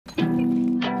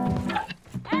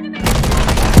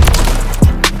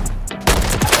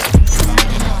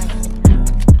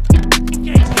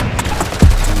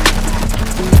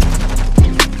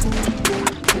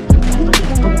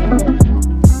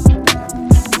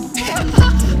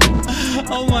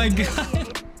Oh my god.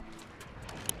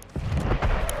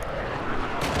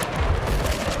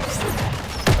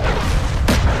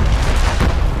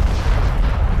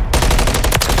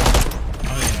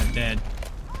 Oh yeah, dead.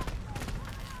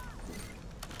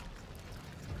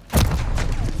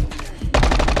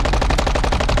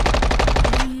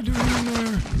 What are you doing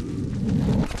there?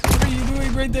 What are you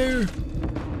doing right there?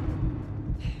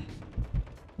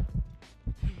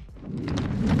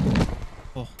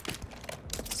 Oh.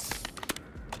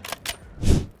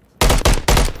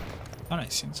 Thought I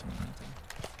seen something right there.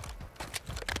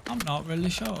 I'm not really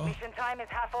sure. Mission time is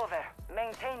half over.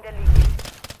 Maintain the lead.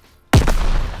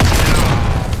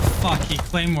 Fuck, he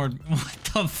claymored. What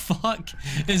the fuck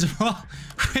is wrong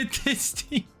with this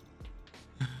team?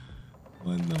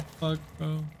 What the fuck,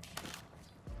 bro?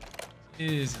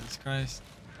 Jesus Christ.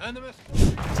 This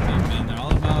team, man, they're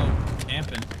all about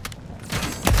camping.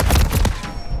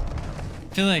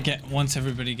 I feel like once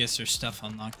everybody gets their stuff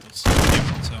unlocked, they'll stop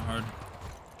camping so hard.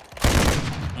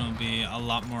 It'll be a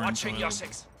lot more enjoyable.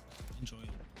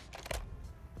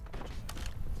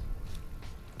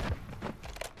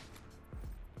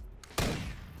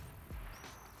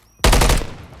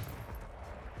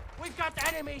 We've got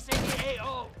enemies in the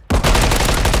AO.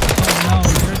 Oh no,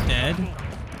 you're dead.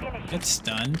 Get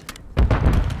stunned.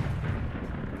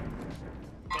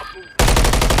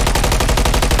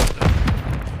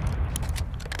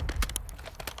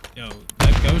 Yo,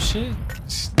 that ghost shit?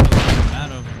 Still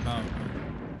mad over about.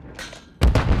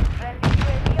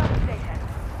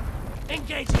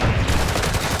 Engaging.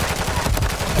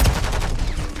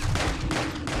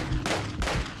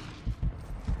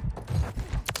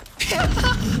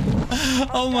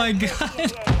 Oh my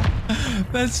god.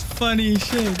 That's funny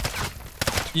shit.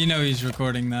 You know he's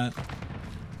recording that.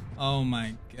 Oh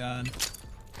my god.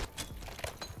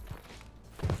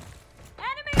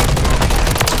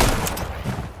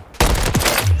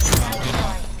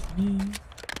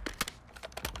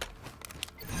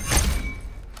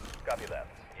 Copy that.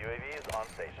 UAV is on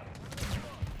station.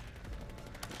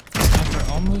 Sniper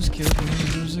almost killed me.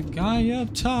 There's a guy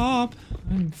up top.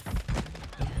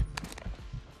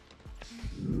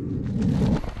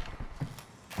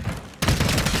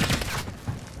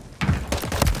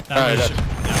 Yeah.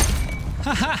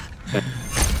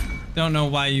 Don't know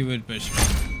why you would push me.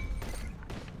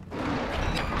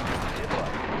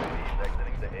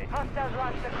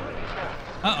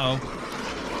 Uh-oh.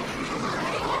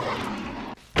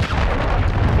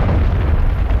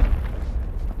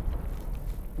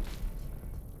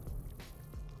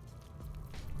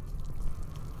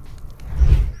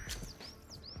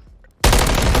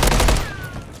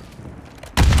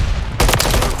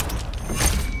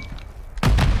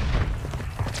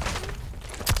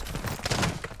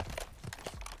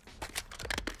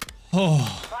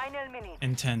 Oh,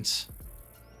 intense.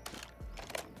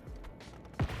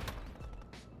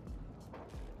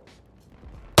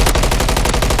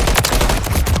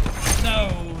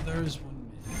 No, there's one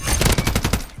minute.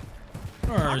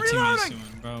 What are our teammates doing,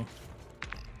 bro?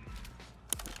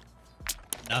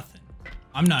 Nothing.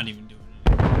 I'm not even doing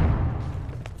it.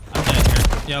 I'm dead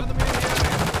here. Yep.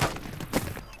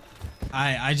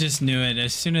 I just knew it.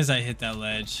 As soon as I hit that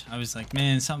ledge, I was like,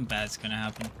 man, something bad's gonna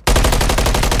happen.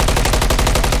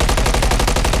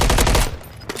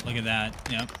 Look at that.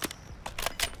 Yep.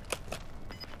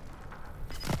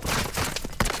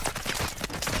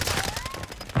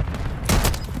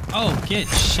 Oh, get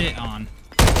shit on.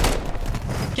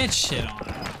 Get shit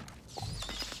on.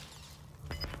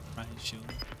 Right,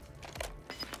 shield.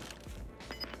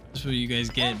 That's what you guys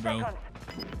get, bro.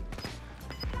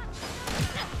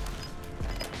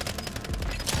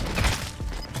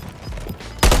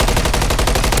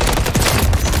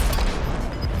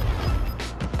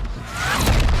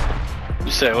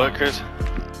 You say what, Chris?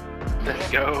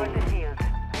 Let's go.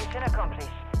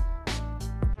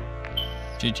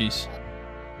 GG's.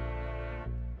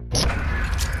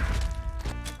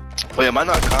 Wait, am I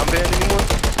not combat anymore?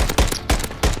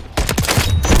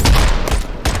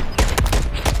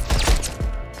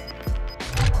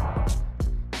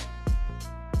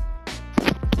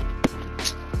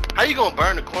 How you gonna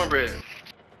burn the cornbread?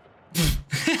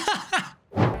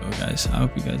 Well guys, I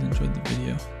hope you guys enjoyed the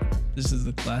video. This is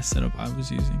the class setup I was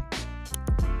using.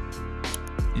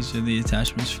 These are the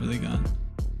attachments for the gun.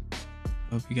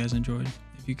 I hope you guys enjoyed.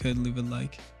 If you could, leave a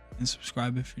like and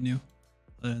subscribe if you're new.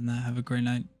 Other than that, have a great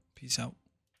night. Peace out.